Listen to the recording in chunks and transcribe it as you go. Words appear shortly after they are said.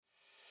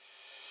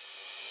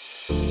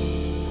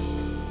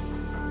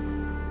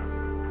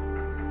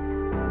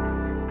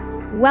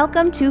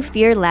Welcome to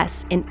Fear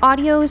Less, an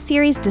audio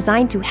series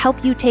designed to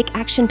help you take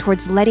action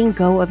towards letting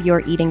go of your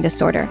eating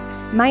disorder.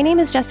 My name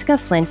is Jessica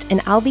Flint,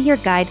 and I'll be your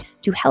guide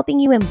to helping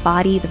you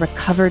embody the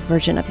recovered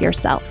version of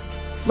yourself.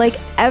 Like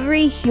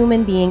every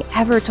human being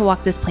ever to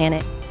walk this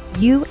planet,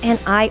 you and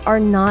I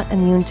are not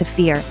immune to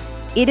fear.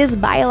 It is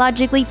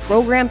biologically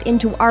programmed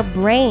into our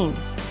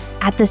brains.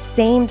 At the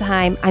same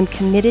time, I'm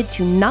committed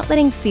to not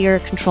letting fear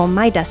control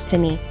my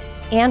destiny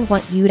and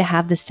want you to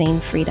have the same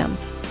freedom.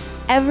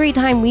 Every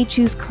time we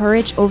choose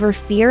courage over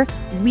fear,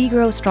 we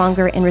grow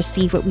stronger and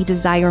receive what we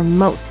desire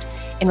most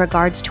in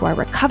regards to our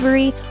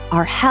recovery,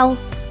 our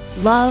health,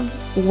 love,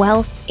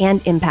 wealth,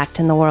 and impact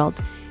in the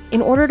world. In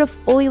order to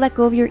fully let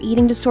go of your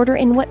eating disorder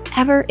and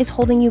whatever is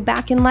holding you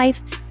back in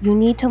life, you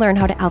need to learn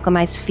how to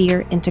alchemize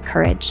fear into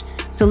courage.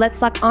 So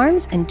let's lock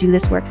arms and do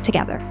this work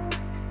together.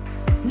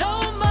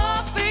 No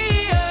more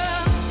fear.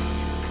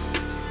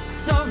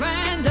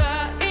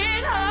 Surrender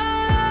in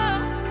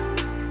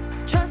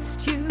her.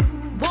 Trust you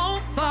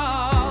won't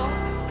fall.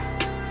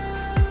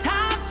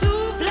 Time to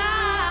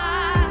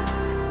fly.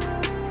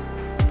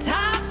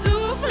 Time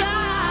to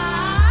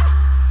fly.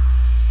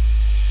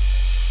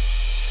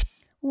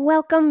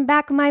 Welcome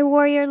back, my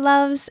warrior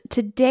loves.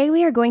 Today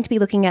we are going to be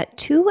looking at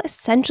 2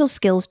 essential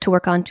skills to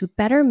work on to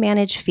better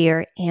manage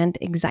fear and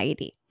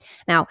anxiety.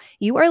 Now,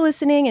 you are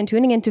listening and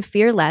tuning into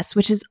Fear Less,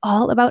 which is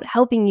all about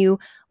helping you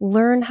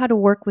learn how to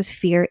work with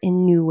fear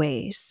in new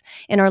ways.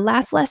 In our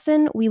last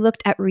lesson, we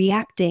looked at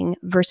reacting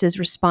versus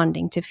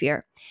responding to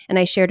fear. And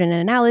I shared an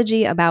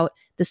analogy about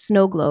the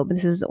snow globe.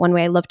 This is one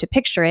way I love to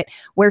picture it,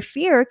 where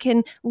fear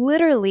can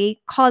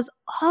literally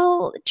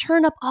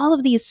turn up all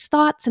of these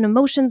thoughts and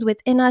emotions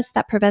within us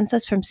that prevents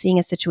us from seeing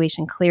a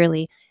situation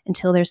clearly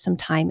until there's some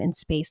time and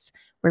space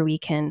where we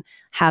can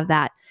have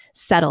that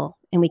settle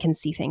and we can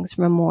see things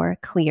from a more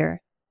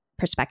clear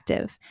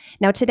perspective.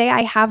 Now, today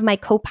I have my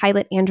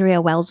co-pilot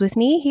Andrea Wells with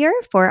me here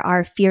for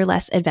our Fear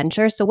Less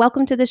adventure. So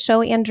welcome to the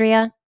show,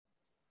 Andrea.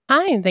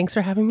 Hi, and thanks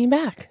for having me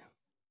back.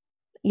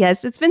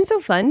 Yes, it's been so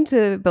fun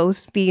to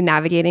both be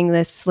navigating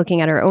this,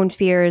 looking at our own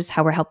fears,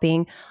 how we're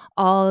helping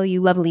all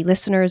you lovely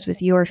listeners with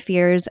your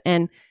fears.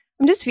 And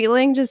I'm just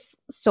feeling just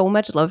so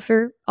much love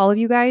for all of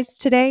you guys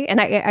today.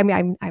 And I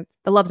mean,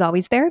 the love's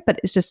always there, but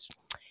I just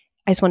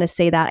want to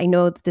say that I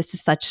know that this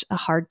is such a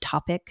hard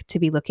topic to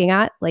be looking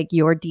at, like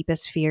your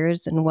deepest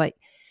fears and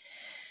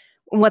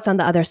what's on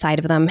the other side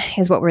of them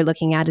is what we're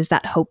looking at, is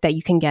that hope that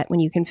you can get when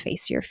you can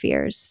face your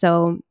fears.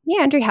 So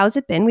yeah, Andrea, how's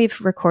it been? We've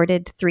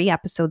recorded 3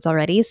 episodes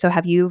already. So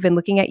have you been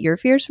looking at your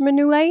fears from a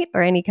new light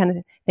or any kind of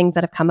things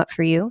that have come up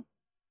for you?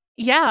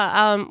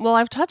 Yeah, well,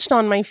 I've touched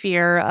on my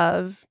fear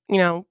of,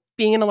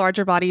 being in a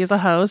larger body as a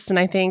host. And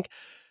I think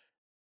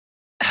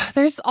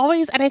there's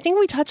always, and I think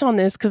we touch on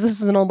this because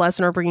this is an old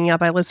lesson we're bringing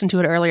up. I listened to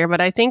it earlier,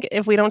 but I think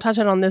if we don't touch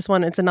it on this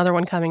one, it's another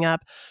one coming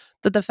up.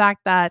 That the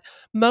fact that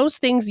most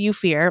things you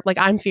fear, like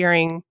I'm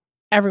fearing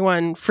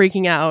everyone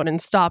freaking out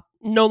and stop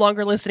no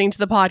longer listening to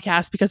the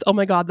podcast because, oh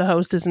my God, the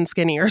host isn't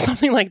skinny or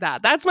something like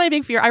that. That's my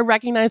big fear. I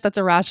recognize that's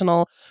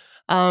irrational.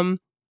 But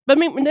I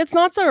mean, it's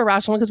not so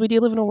irrational because we do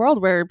live in a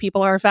world where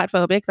people are fat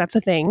phobic. That's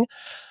a thing.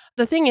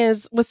 The thing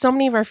is, with so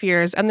many of our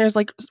fears, and there's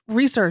like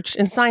research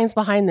and science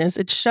behind this,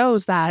 it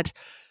shows that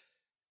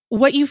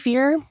what you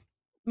fear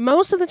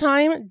most of the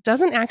time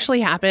doesn't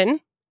actually happen.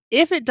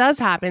 If it does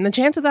happen, the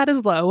chance of that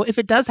is low. If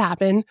it does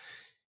happen,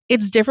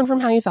 it's different from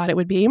how you thought it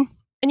would be,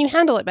 and you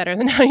handle it better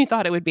than how you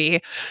thought it would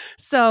be.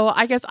 So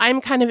I guess I'm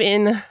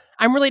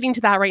relating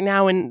to that right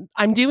now, and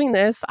I'm doing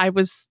this. I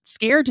was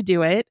scared to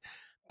do it,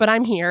 but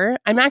I'm here.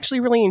 I'm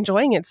actually really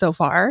enjoying it so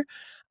far.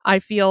 I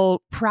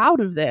feel proud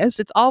of this.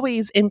 It's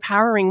always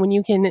empowering when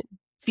you can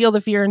feel the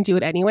fear and do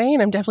it anyway.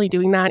 And I'm definitely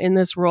doing that in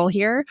this role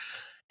here.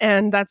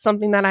 And that's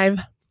something that I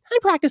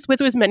practiced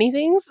with many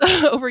things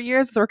over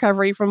years with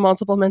recovery from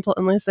multiple mental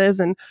illnesses.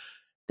 And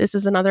this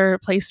is another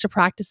place to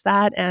practice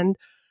that. And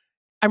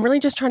I'm really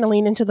just trying to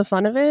lean into the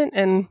fun of it.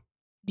 And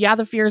yeah,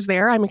 the fear is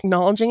there. I'm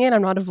acknowledging it.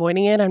 I'm not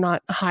avoiding it. I'm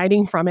not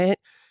hiding from it.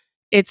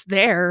 It's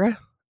there.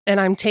 And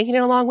I'm taking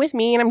it along with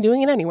me and I'm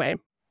doing it anyway.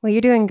 Well, you're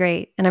doing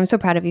great. And I'm so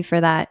proud of you for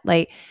that.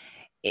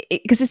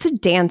 Because it's a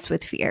dance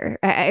with fear.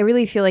 I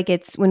really feel like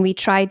it's when we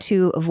try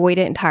to avoid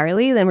it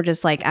entirely, then we're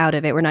just like out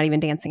of it. We're not even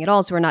dancing at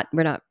all. So we're not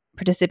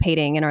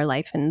participating in our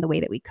life in the way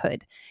that we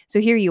could. So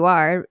here you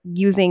are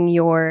using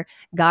your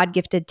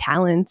God-gifted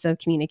talents of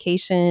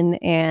communication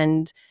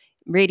and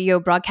radio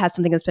broadcast,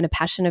 something that's been a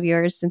passion of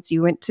yours since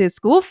you went to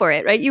school for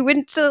it, right? You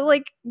went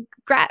to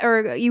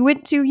you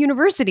went to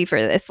university for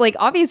this. Like,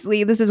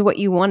 obviously this is what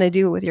you want to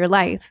do with your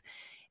life.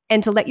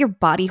 And to let your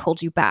body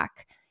hold you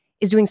back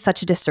is doing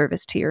such a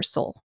disservice to your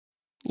soul.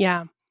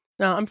 Yeah.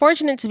 No, I'm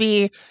fortunate to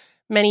be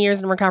many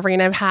years in recovery,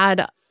 and I've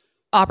had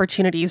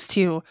opportunities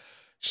to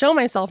show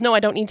myself, no,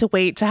 I don't need to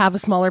wait to have a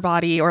smaller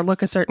body or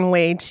look a certain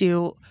way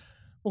to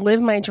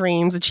live my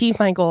dreams, achieve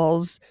my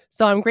goals.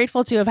 So I'm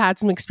grateful to have had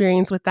some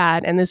experience with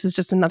that. And this is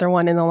just another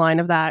one in the line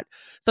of that.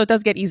 So it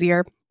does get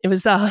easier.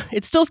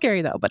 It's still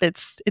scary though, but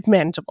it's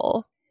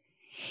manageable.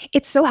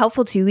 It's so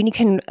helpful too when you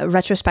can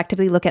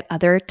retrospectively look at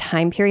other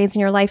time periods in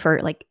your life or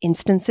like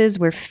instances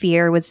where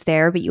fear was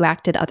there, but you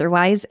acted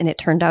otherwise and it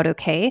turned out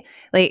okay.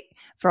 Like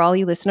for all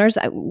you listeners,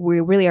 we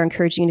really are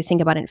encouraging you to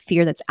think about a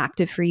fear that's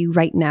active for you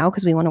right now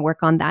because we want to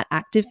work on that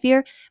active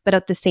fear. But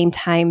at the same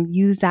time,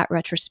 use that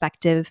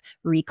retrospective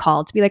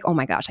recall to be like, oh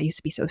my gosh, I used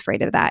to be so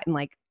afraid of that. And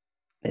like,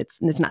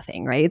 it's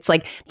nothing, right? It's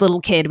like the little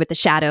kid with the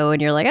shadow,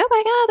 and you're like, oh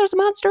my God, there's a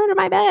monster under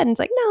my bed. And it's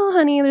like, no,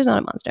 honey, there's not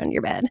a monster under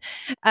your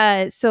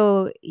bed.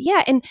 So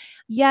yeah, and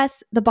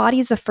yes, the body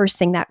is the first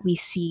thing that we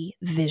see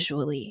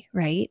visually,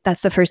 right?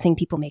 That's the first thing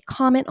people may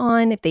comment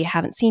on if they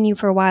haven't seen you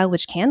for a while,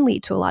 which can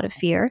lead to a lot of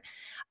fear.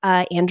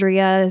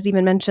 Andrea has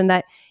even mentioned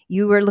that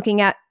you were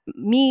looking at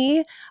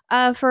me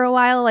for a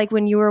while, like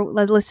when you were a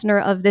listener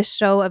of this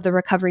show, of the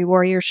Recovery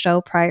Warrior show,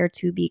 prior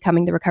to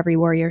becoming the Recovery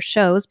Warrior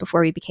shows,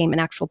 before we became an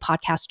actual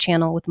podcast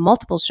channel with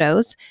multiple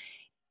shows.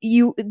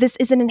 This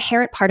is an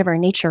inherent part of our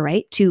nature,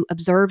 right? To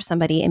observe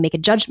somebody and make a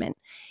judgment.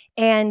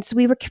 And so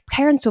we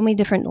compare on so many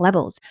different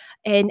levels,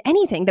 and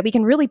anything that we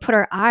can really put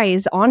our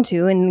eyes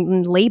onto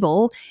and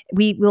label,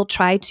 we will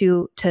try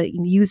to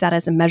use that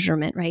as a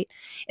measurement, right?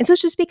 And so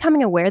it's just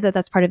becoming aware that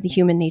that's part of the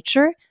human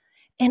nature,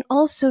 and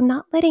also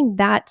not letting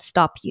that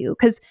stop you.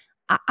 Because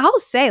I'll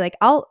say, like,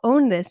 I'll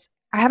own this.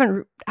 I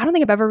don't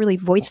think I've ever really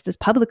voiced this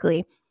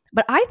publicly,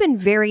 but I've been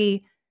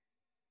very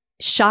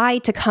shy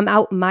to come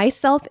out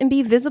myself and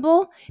be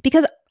visible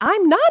because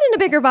I'm not in a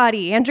bigger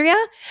body, Andrea.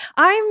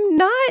 I'm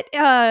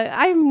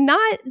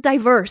not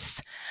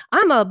diverse.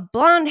 I'm a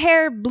blonde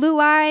haired,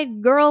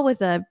 blue-eyed girl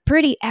with a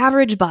pretty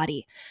average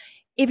body.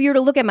 If you were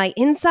to look at my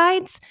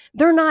insides,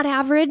 they're not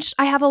average.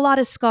 I have a lot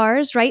of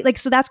scars, right? Like,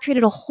 so that's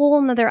created a whole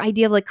nother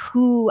idea of like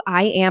who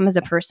I am as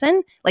a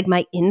person. Like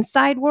my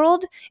inside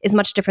world is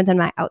much different than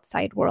my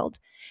outside world.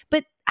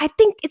 But I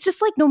think it's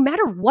just like, no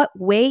matter what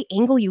way,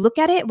 angle you look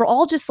at it, we're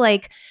all just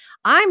like,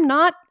 I'm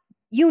not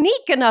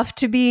unique enough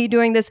to be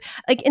doing this.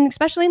 Like, and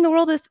especially in the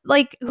world of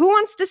like, who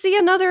wants to see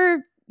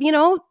another,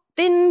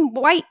 thin,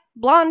 white,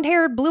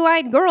 blonde-haired,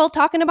 blue-eyed girl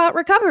talking about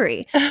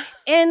recovery?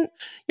 And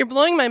you're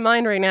blowing my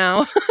mind right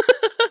now.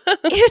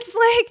 It's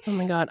like, oh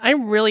my God, I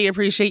really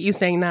appreciate you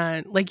saying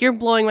that. Like, you're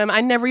blowing my mind.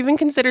 I never even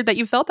considered that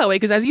you felt that way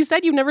because, as you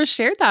said, you've never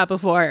shared that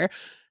before.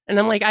 And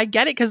I'm like, I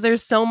get it, because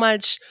there's so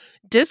much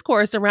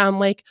discourse around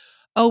like,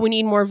 oh, we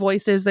need more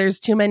voices. There's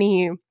too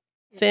many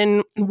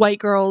thin white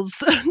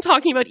girls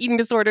talking about eating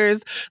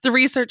disorders. The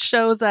research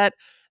shows that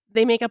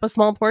they make up a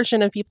small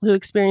portion of people who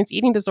experience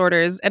eating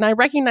disorders. And I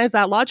recognize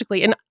that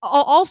logically. And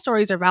all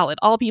stories are valid.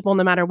 All people,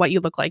 no matter what you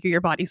look like or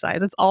your body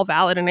size, it's all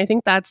valid. And I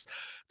think that's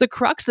the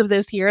crux of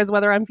this here, is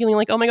whether I'm feeling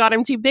like, oh my God,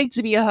 I'm too big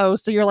to be a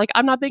host, or you're like,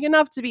 I'm not big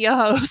enough to be a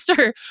host,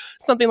 or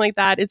something like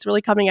that. It's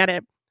really coming at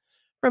it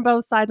from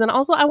both sides. And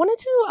also, I wanted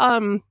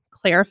to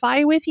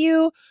clarify with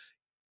you,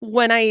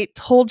 when I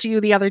told you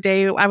the other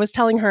day, I was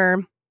telling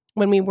her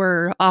when we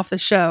were off the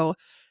show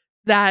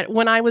that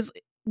when I was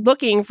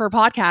looking for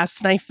podcasts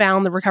and I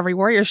found the Recovery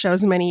Warrior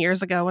shows many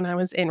years ago when I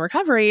was in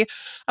recovery,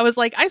 I was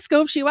like, I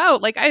scoped you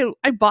out. Like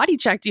I body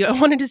checked you. I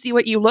wanted to see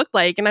what you looked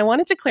like. And I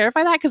wanted to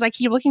clarify that because I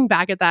keep looking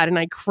back at that and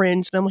I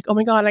cringed. And I'm like, oh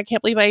my God, I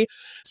can't believe I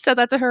said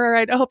that to her.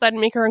 I hope that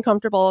didn't make her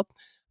uncomfortable.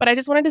 But I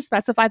just wanted to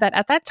specify that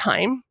at that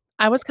time,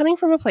 I was coming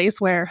from a place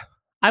where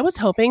I was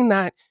hoping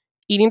that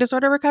eating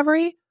disorder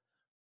recovery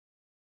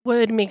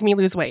would make me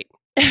lose weight.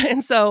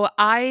 And so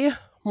I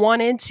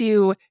wanted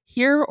to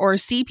hear or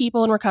see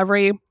people in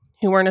recovery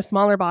who were in a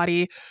smaller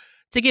body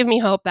to give me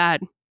hope that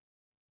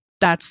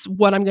that's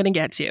what I'm going to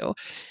get to.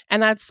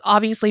 And that's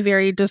obviously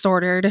very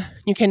disordered.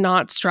 You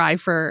cannot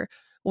strive for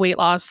weight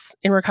loss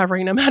in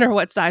recovery, no matter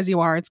what size you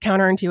are. It's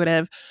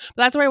counterintuitive.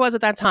 But that's where I was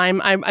at that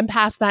time. I'm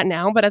past that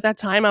now. But at that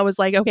time, I was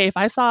like, okay, if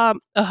I saw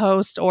a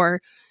host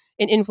or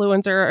an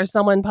influencer or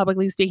someone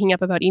publicly speaking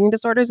up about eating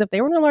disorders, if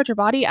they were in a larger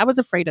body, I was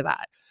afraid of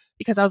that,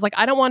 because I was like,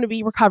 I don't want to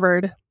be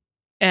recovered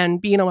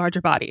and be in a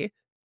larger body.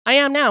 I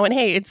am now. And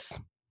hey, it's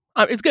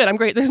good. I'm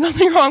great. There's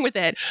nothing wrong with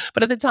it.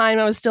 But at the time,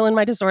 I was still in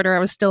my disorder. I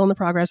was still in the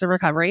progress of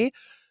recovery.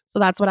 So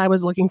that's what I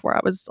was looking for.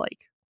 I was like,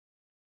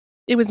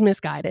 it was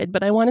misguided,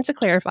 but I wanted to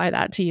clarify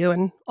that to you.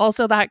 And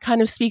also that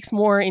kind of speaks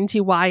more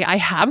into why I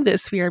have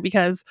this fear,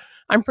 because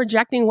I'm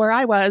projecting where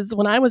I was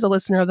when I was a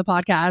listener of the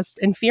podcast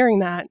and fearing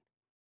that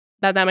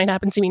might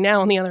happen to me now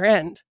on the other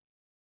end.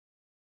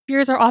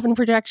 Fears are often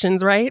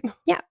projections, right?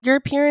 Yeah. Your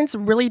appearance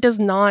really does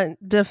not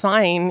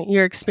define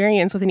your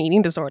experience with an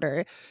eating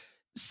disorder.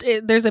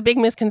 There's a big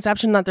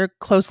misconception that they're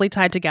closely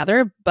tied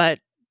together, but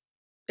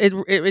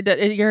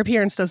your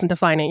appearance doesn't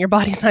define it. Your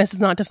body size does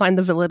not define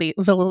the validity.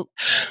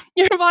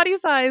 Your body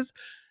size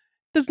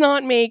does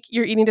not make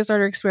your eating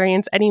disorder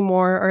experience any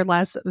more or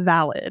less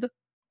valid.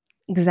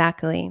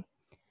 Exactly.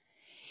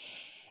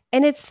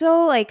 And it's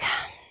so like,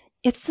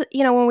 it's,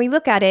 when we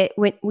look at it,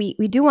 when we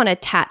do want to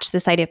attach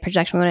this idea of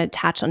projection, we want to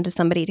attach onto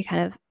somebody to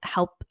kind of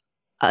help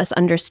us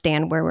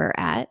understand where we're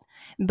at.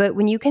 But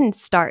when you can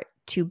start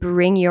to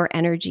bring your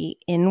energy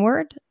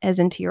inward, as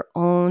into your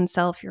own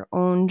self, your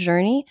own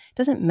journey, it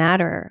doesn't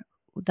matter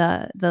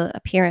the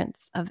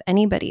appearance of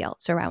anybody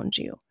else around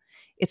you.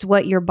 It's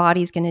what your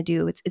body's going to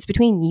do. It's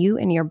between you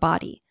and your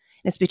body.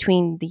 It's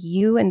between the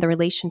you and the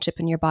relationship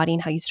in your body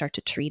and how you start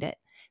to treat it.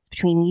 It's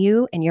between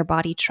you and your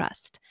body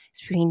trust.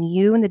 It's between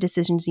you and the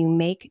decisions you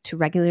make to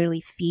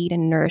regularly feed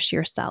and nourish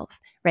yourself,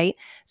 right?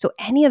 So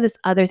any of this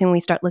other thing, when we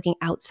start looking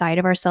outside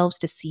of ourselves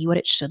to see what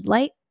it should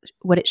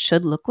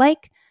look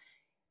like,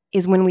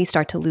 is when we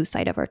start to lose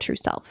sight of our true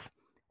self.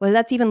 Whether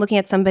that's even looking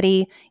at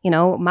somebody,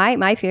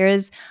 my fear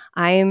is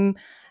I'm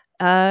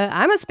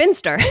a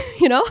spinster,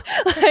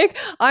 like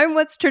I'm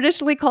what's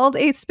traditionally called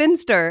a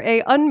spinster,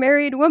 a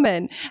unmarried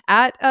woman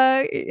at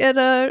an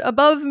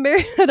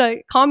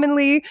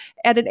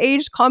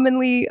age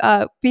commonly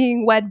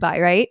being wed by,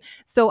 right?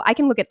 So I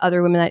can look at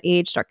other women that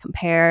age, start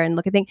compare and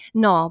look at things.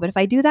 No, but if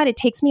I do that, it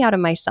takes me out of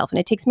myself and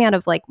it takes me out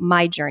of like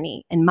my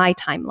journey and my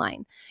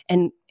timeline.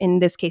 And in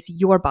this case,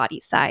 your body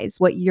size,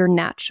 what you're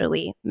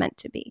naturally meant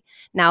to be.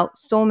 Now,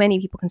 so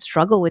many people can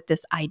struggle with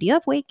this idea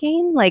of weight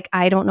gain. Like,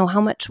 I don't know how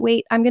much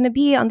weight I'm going to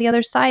be on the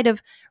other side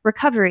of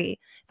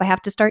recovery. If I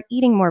have to start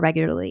eating more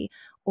regularly,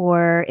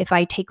 or if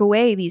I take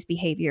away these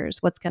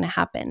behaviors, what's going to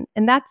happen?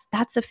 And that's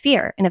a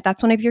fear. And if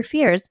that's one of your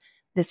fears,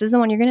 this is the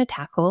one you're going to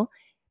tackle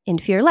in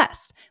Fear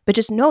Less. But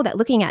just know that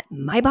looking at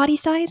my body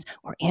size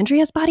or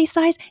Andrea's body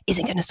size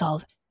isn't going to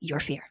solve your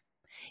fear.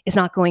 It's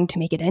not going to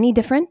make it any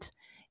different.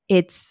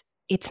 It's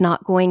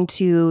not going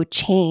to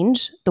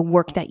change the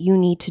work that you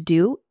need to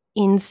do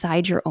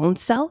inside your own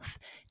self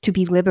to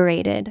be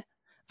liberated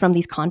from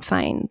these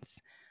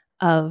confines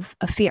of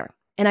fear.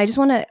 And I'm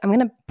going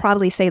to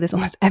probably say this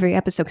almost every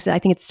episode because I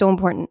think it's so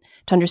important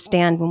to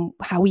understand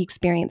how we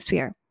experience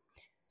fear.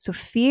 So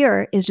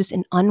fear is just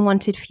an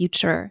unwanted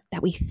future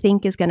that we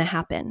think is going to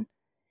happen.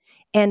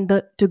 And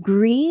the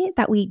degree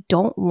that we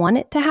don't want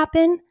it to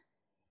happen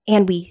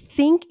and we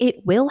think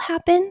it will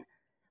happen,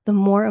 the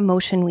more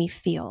emotion we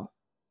feel.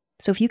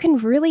 So if you can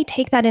really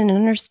take that in and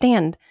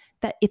understand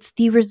that it's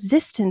the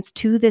resistance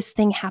to this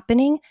thing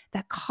happening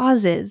that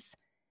causes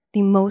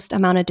the most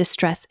amount of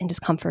distress and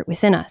discomfort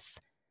within us.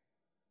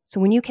 So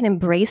when you can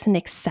embrace and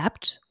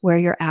accept where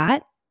you're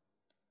at,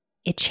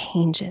 it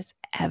changes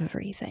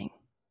everything.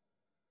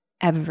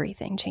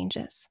 Everything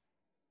changes.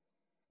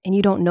 And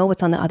you don't know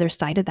what's on the other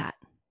side of that.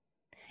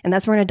 And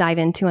that's what we're going to dive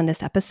into on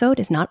this episode,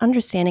 is not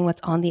understanding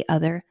what's on the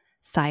other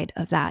side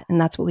of that. And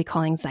that's what we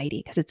call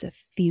anxiety, because it's a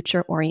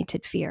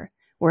future-oriented fear.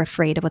 We're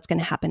afraid of what's going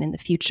to happen in the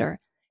future.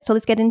 So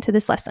let's get into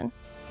this lesson.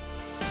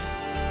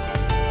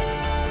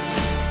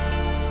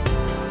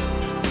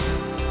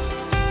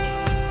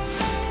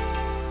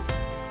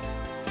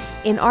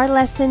 In our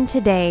lesson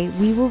today,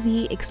 we will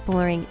be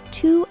exploring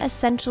 2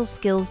 essential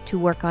skills to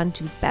work on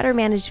to better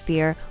manage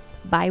fear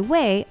by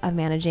way of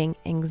managing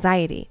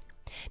anxiety.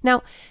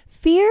 Now,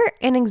 fear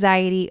and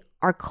anxiety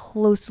are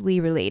closely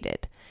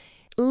related.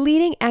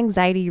 Leading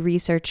anxiety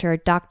researcher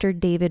Dr.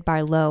 David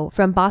Barlow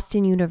from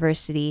Boston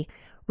University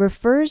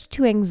refers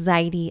to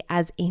anxiety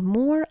as a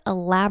more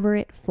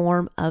elaborate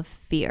form of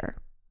fear.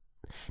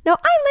 Now,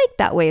 I like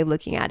that way of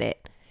looking at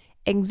it.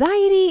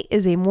 Anxiety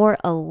is a more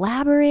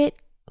elaborate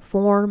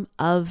form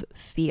of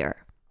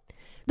fear.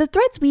 The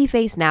threats we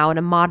face now in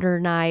a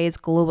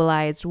modernized,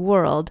 globalized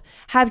world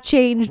have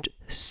changed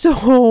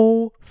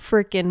so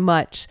freaking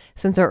much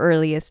since our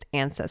earliest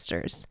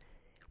ancestors.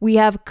 We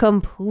have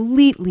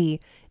completely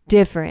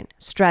different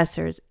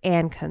stressors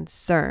and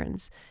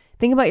concerns.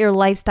 Think about your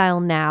lifestyle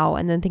now,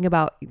 and then think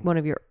about one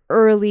of your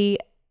early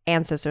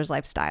ancestors'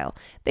 lifestyle.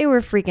 They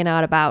were freaking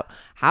out about,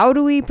 how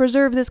do we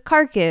preserve this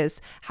carcass?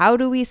 How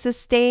do we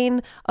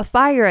sustain a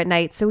fire at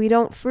night so we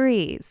don't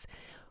freeze?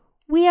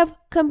 We have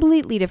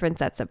completely different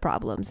sets of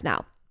problems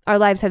now. Our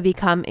lives have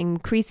become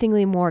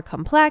increasingly more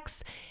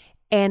complex,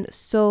 and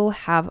so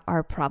have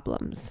our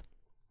problems.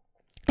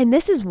 And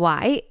this is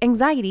why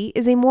anxiety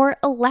is a more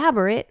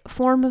elaborate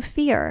form of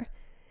fear.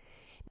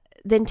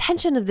 The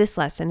intention of this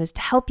lesson is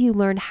to help you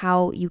learn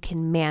how you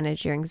can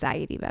manage your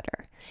anxiety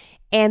better.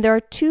 And there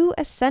are 2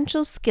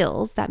 essential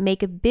skills that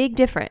make a big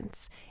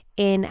difference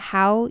in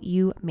how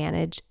you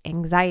manage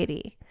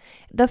anxiety.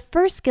 The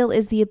first skill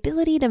is the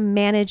ability to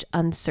manage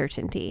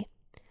uncertainty.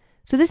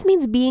 So this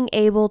means being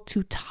able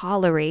to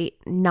tolerate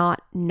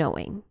not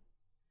knowing.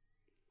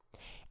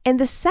 And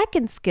the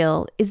second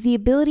skill is the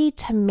ability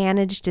to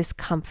manage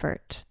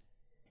discomfort.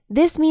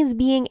 This means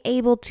being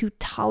able to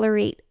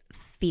tolerate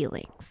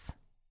feelings.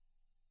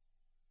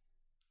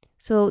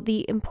 So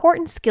the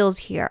important skills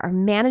here are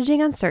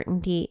managing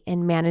uncertainty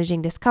and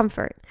managing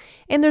discomfort.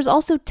 And there's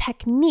also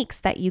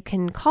techniques that you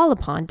can call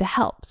upon to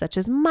help, such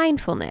as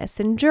mindfulness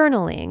and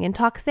journaling and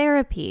talk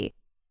therapy.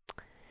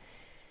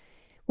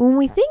 When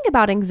we think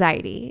about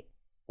anxiety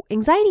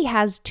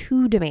has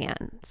 2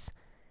 demands.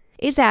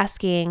 It's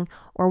asking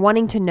or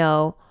wanting to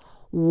know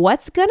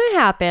what's going to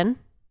happen,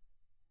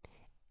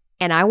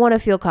 and I want to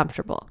feel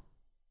comfortable.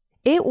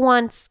 It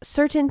wants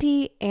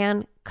certainty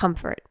and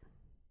comfort.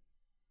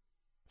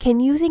 Can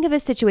you think of a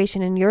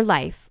situation in your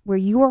life where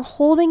you are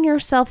holding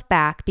yourself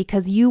back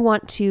because you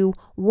want to,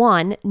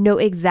 1, know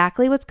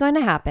exactly what's going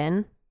to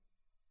happen,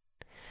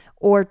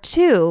 or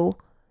 2,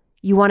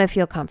 you want to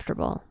feel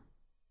comfortable?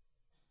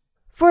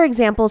 For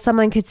example,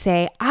 someone could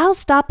say, I'll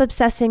stop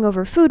obsessing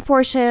over food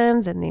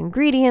portions and the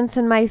ingredients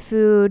in my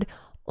food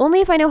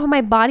only if I know how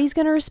my body's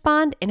going to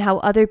respond and how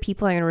other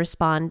people are going to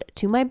respond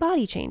to my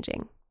body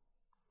changing.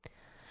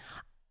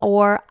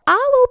 Or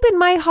I'll open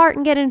my heart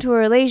and get into a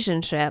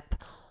relationship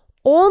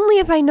only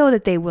if I know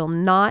that they will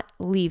not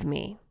leave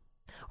me.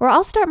 Or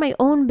I'll start my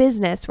own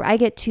business where I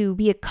get to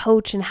be a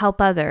coach and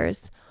help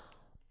others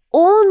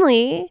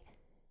only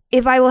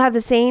if I will have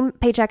the same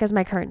paycheck as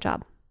my current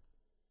job.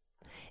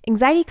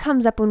 Anxiety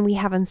comes up when we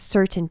have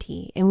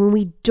uncertainty and when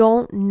we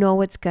don't know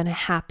what's going to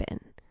happen.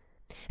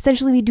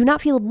 Essentially, we do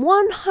not feel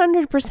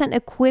 100%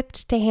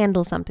 equipped to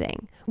handle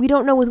something. We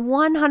don't know with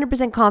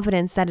 100%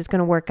 confidence that it's going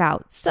to work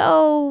out.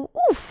 So,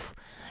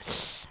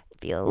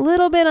 feel a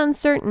little bit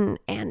uncertain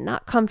and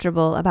not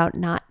comfortable about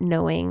not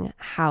knowing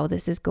how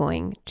this is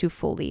going to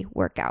fully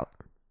work out.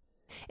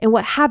 And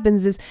what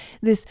happens is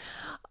this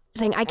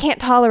saying, I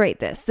can't tolerate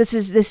this. This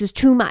is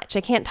too much.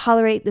 I can't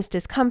tolerate this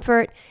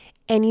discomfort.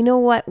 And you know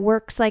what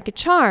works like a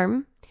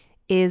charm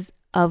is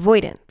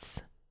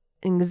avoidance.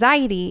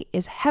 Anxiety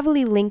is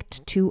heavily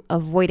linked to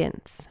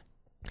avoidance.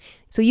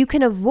 So you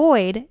can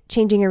avoid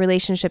changing your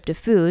relationship to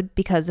food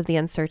because of the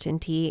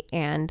uncertainty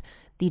and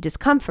the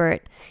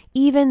discomfort,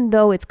 even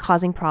though it's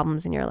causing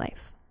problems in your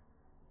life.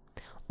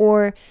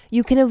 Or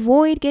you can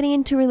avoid getting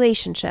into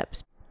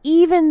relationships,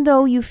 even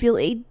though you feel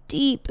a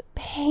deep,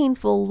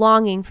 painful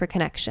longing for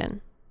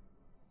connection.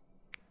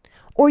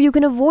 Or you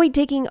can avoid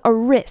taking a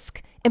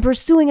risk and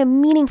pursuing a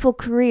meaningful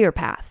career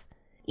path,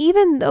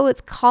 even though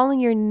it's calling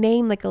your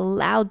name like a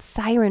loud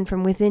siren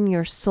from within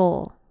your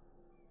soul.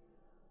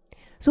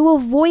 So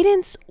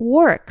avoidance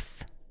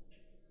works.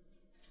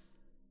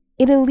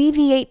 It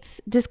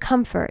alleviates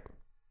discomfort.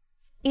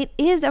 It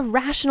is a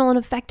rational and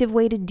effective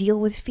way to deal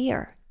with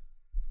fear.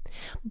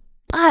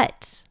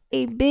 But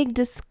a big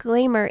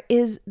disclaimer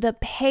is the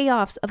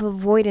payoffs of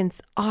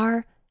avoidance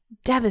are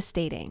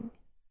devastating,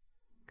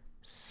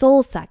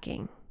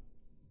 soul-sucking.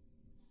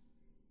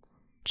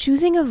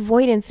 Choosing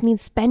avoidance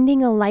means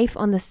spending a life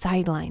on the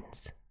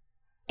sidelines.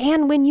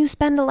 And when you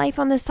spend a life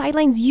on the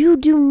sidelines, you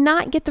do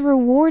not get the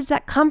rewards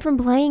that come from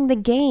playing the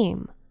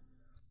game.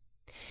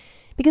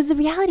 Because the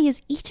reality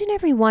is each and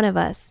every one of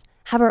us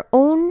have our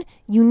own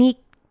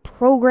unique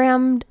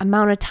programmed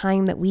amount of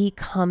time that we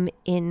come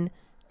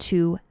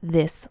into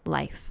this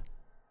life.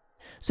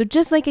 So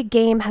just like a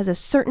game has a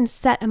certain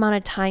set amount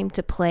of time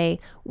to play,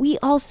 we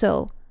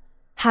also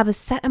have a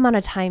set amount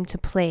of time to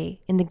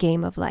play in the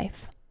game of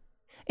life.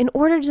 In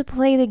order to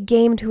play the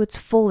game to its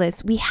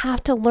fullest, we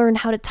have to learn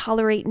how to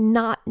tolerate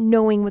not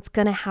knowing what's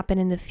going to happen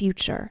in the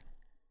future.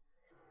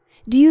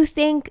 Do you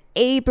think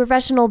a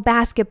professional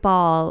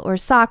basketball or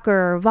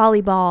soccer or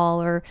volleyball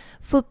or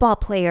football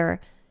player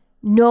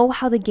know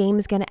how the game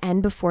is going to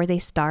end before they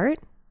start?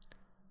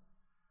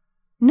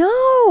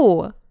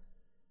 No,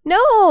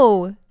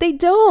 they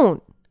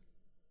don't.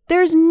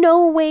 There's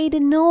no way to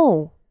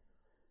know.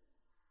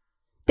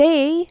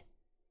 They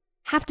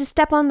have to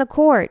step on the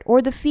court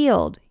or the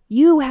field.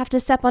 You have to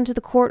step onto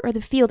the court or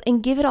the field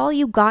and give it all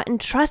you got and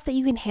trust that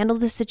you can handle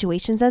the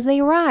situations as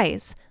they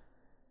arise.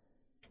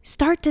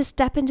 Start to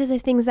step into the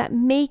things that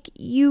make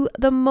you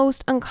the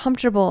most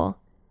uncomfortable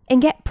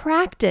and get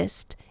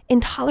practiced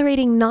in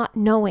tolerating not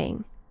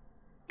knowing.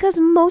 Because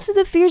most of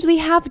the fears we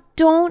have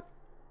don't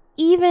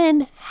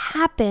even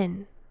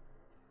happen.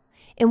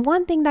 And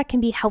one thing that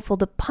can be helpful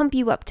to pump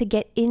you up to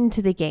get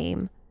into the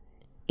game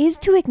is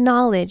to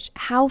acknowledge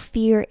how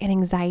fear and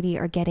anxiety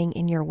are getting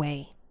in your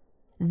way.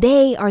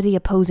 They are the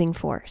opposing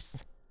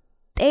force.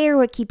 They are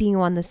what keeping you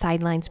on the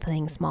sidelines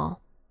playing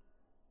small.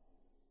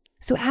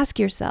 So ask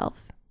yourself,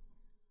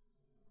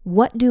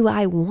 what do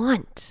I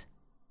want?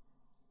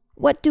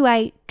 What do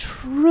I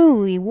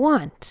truly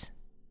want?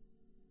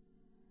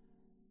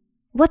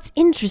 What's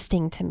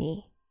interesting to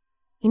me?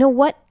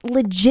 What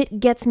legit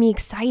gets me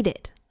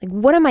excited?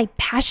 What am I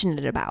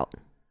passionate about?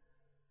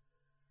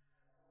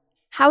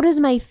 How does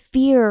my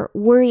fear,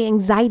 worry,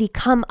 anxiety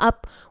come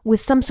up with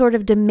some sort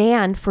of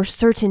demand for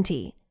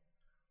certainty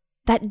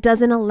that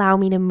doesn't allow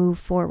me to move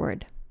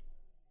forward?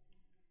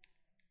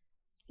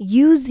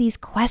 Use these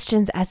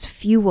questions as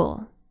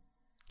fuel.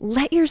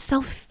 Let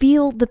yourself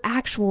feel the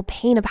actual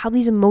pain of how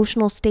these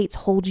emotional states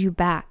hold you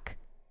back.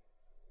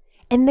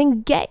 And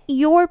then get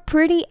your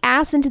pretty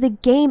ass into the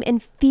game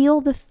and feel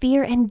the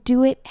fear and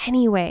do it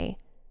anyway.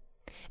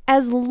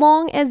 As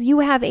long as you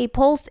have a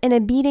pulse and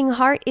a beating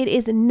heart, it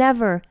is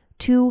never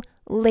too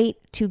late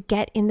to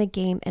get in the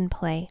game and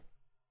play.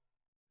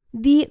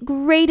 The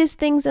greatest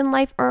things in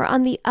life are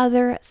on the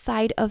other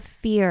side of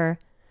fear.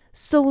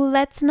 So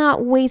let's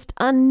not waste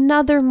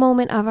another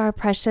moment of our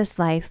precious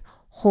life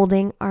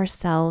holding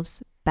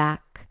ourselves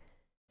back.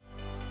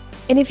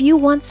 And if you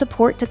want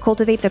support to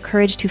cultivate the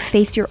courage to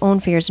face your own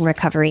fears in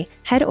recovery,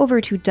 head over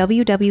to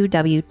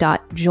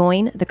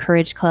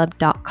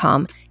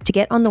www.jointhecourageclub.com to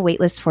get on the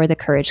waitlist for the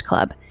Courage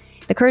Club.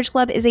 The Courage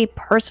Club is a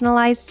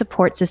personalized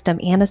support system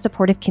and a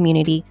supportive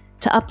community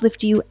to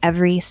uplift you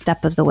every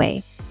step of the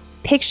way.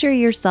 Picture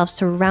yourself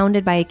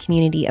surrounded by a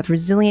community of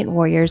resilient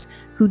warriors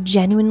who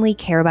genuinely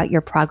care about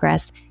your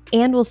progress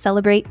and will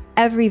celebrate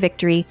every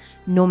victory,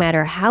 no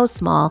matter how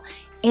small,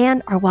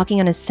 and are walking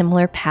on a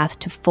similar path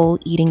to full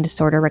eating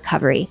disorder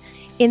recovery.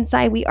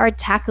 Inside, we are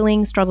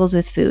tackling struggles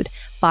with food,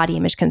 body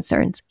image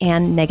concerns,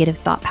 and negative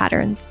thought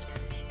patterns.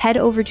 Head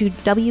over to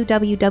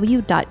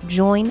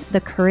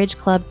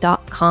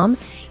www.jointhecourageclub.com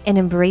and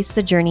embrace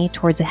the journey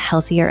towards a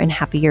healthier and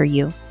happier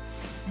you.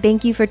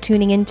 Thank you for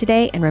tuning in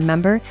today, and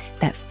remember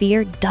that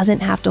fear doesn't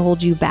have to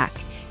hold you back.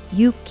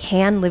 You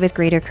can live with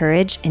greater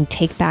courage and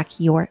take back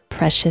your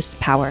precious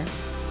power.